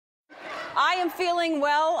I am feeling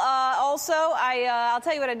well. Also, I'll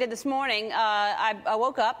tell you what I did this morning. I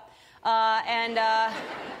woke up, and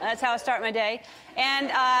that's how I start my day. And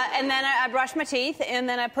then I brushed my teeth, and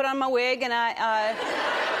then I put on my wig, and I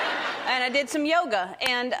did some yoga.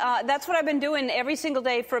 And that's what I've been doing every single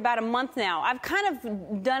day for about a month now. I've kind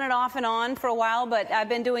of done it off and on for a while, but I've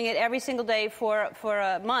been doing it every single day for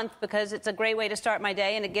a month because it's a great way to start my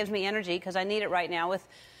day, and it gives me energy because I need it right now with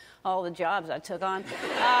all the jobs I took on.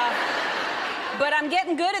 But I'm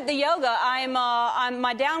getting good at the yoga.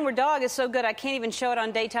 My downward dog is so good I can't even show it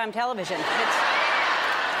on daytime television.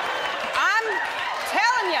 I'm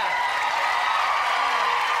telling you.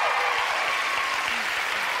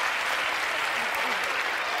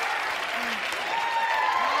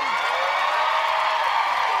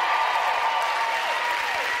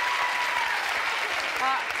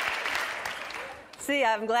 See,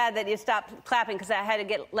 I'm glad that you stopped clapping because I had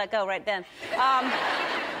to let go right then.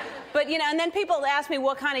 But, you know, and then people ask me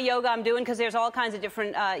what kind of yoga I'm doing because there's all kinds of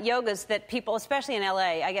different yogas that people, especially in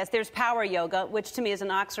L.A., I guess, there's power yoga, which to me is an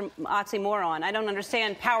oxymoron. I don't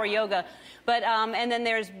understand power yoga. But, and then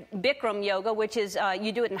there's Bikram yoga, which is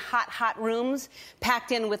you do it in hot rooms,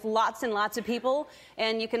 packed in with lots and lots of people.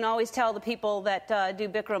 And you can always tell the people that do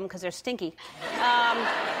Bikram because they're stinky.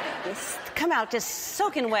 Come out just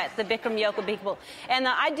soaking wet, the Bikram yoga people. And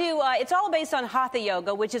I do, it's all based on Hatha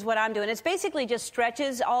yoga, which is what I'm doing. It's basically just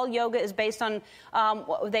stretches. All yoga is based on,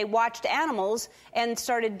 they watched animals and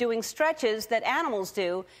started doing stretches that animals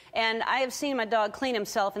do. And I have seen my dog clean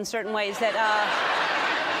himself in certain ways that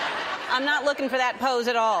I'm not looking for that pose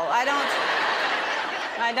at all. I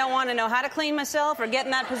don't want to know how to clean myself or get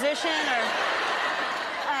in that position or...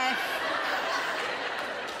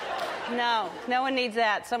 No one needs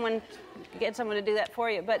that. Get someone to do that for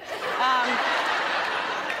you. But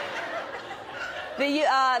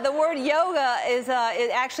the word yoga is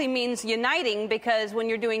it actually means uniting because when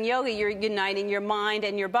you're doing yoga, you're uniting your mind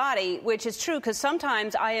and your body, which is true because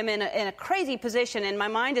sometimes I am in a crazy position and my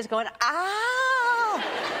mind is going, ow,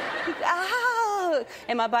 ow,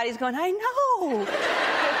 and my body's going, I know.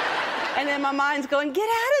 And then my mind's going, get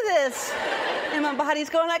out of this. And my body's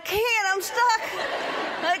going, I can't, I'm stuck.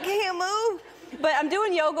 I can't move. But I'm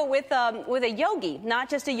doing yoga with a yogi, not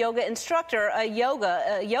just a yoga instructor, a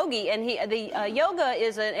yogi. And yoga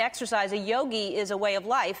is an exercise. A yogi is a way of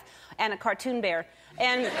life and a cartoon bear.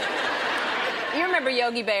 And you remember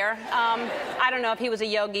Yogi Bear. I don't know if he was a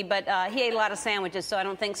yogi, but he ate a lot of sandwiches, so I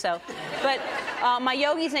don't think so. But my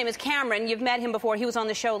yogi's name is Cameron. You've met him before. He was on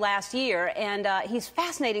the show last year, and he's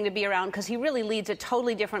fascinating to be around because he really leads a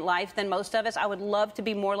totally different life than most of us. I would love to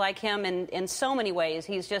be more like him in so many ways.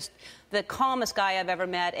 He's just the calmest guy I've ever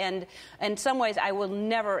met, and in some ways I will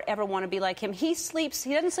never, ever want to be like him. He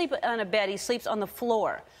doesn't sleep on a bed. He sleeps on the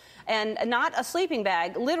floor, and not a sleeping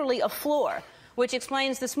bag, literally a floor. Which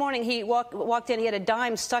explains this morning he walked in, he had a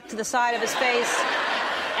dime stuck to the side of his face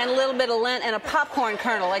and a little bit of lint and a popcorn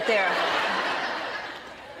kernel like there.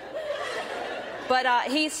 But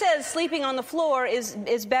he says sleeping on the floor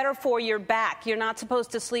is better for your back. You're not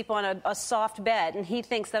supposed to sleep on a soft bed. And he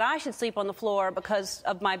thinks that I should sleep on the floor because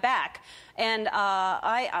of my back. And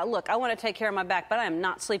look, I want to take care of my back, but I am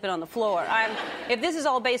not sleeping on the floor. If this is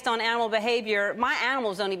all based on animal behavior, my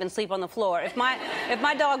animals don't even sleep on the floor. If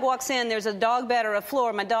my dog walks in, there's a dog bed or a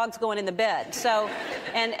floor, my dog's going in the bed. So,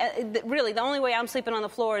 and really, the only way I'm sleeping on the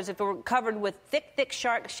floor is if we're covered with thick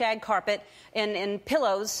shag carpet and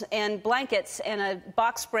pillows and blankets and a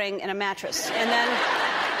box spring and a mattress. And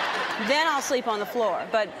then I'll sleep on the floor.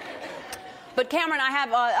 But Cameron, I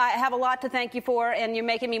have a lot to thank you for, and you're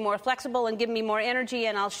making me more flexible and giving me more energy,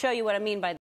 and I'll show you what I mean by that.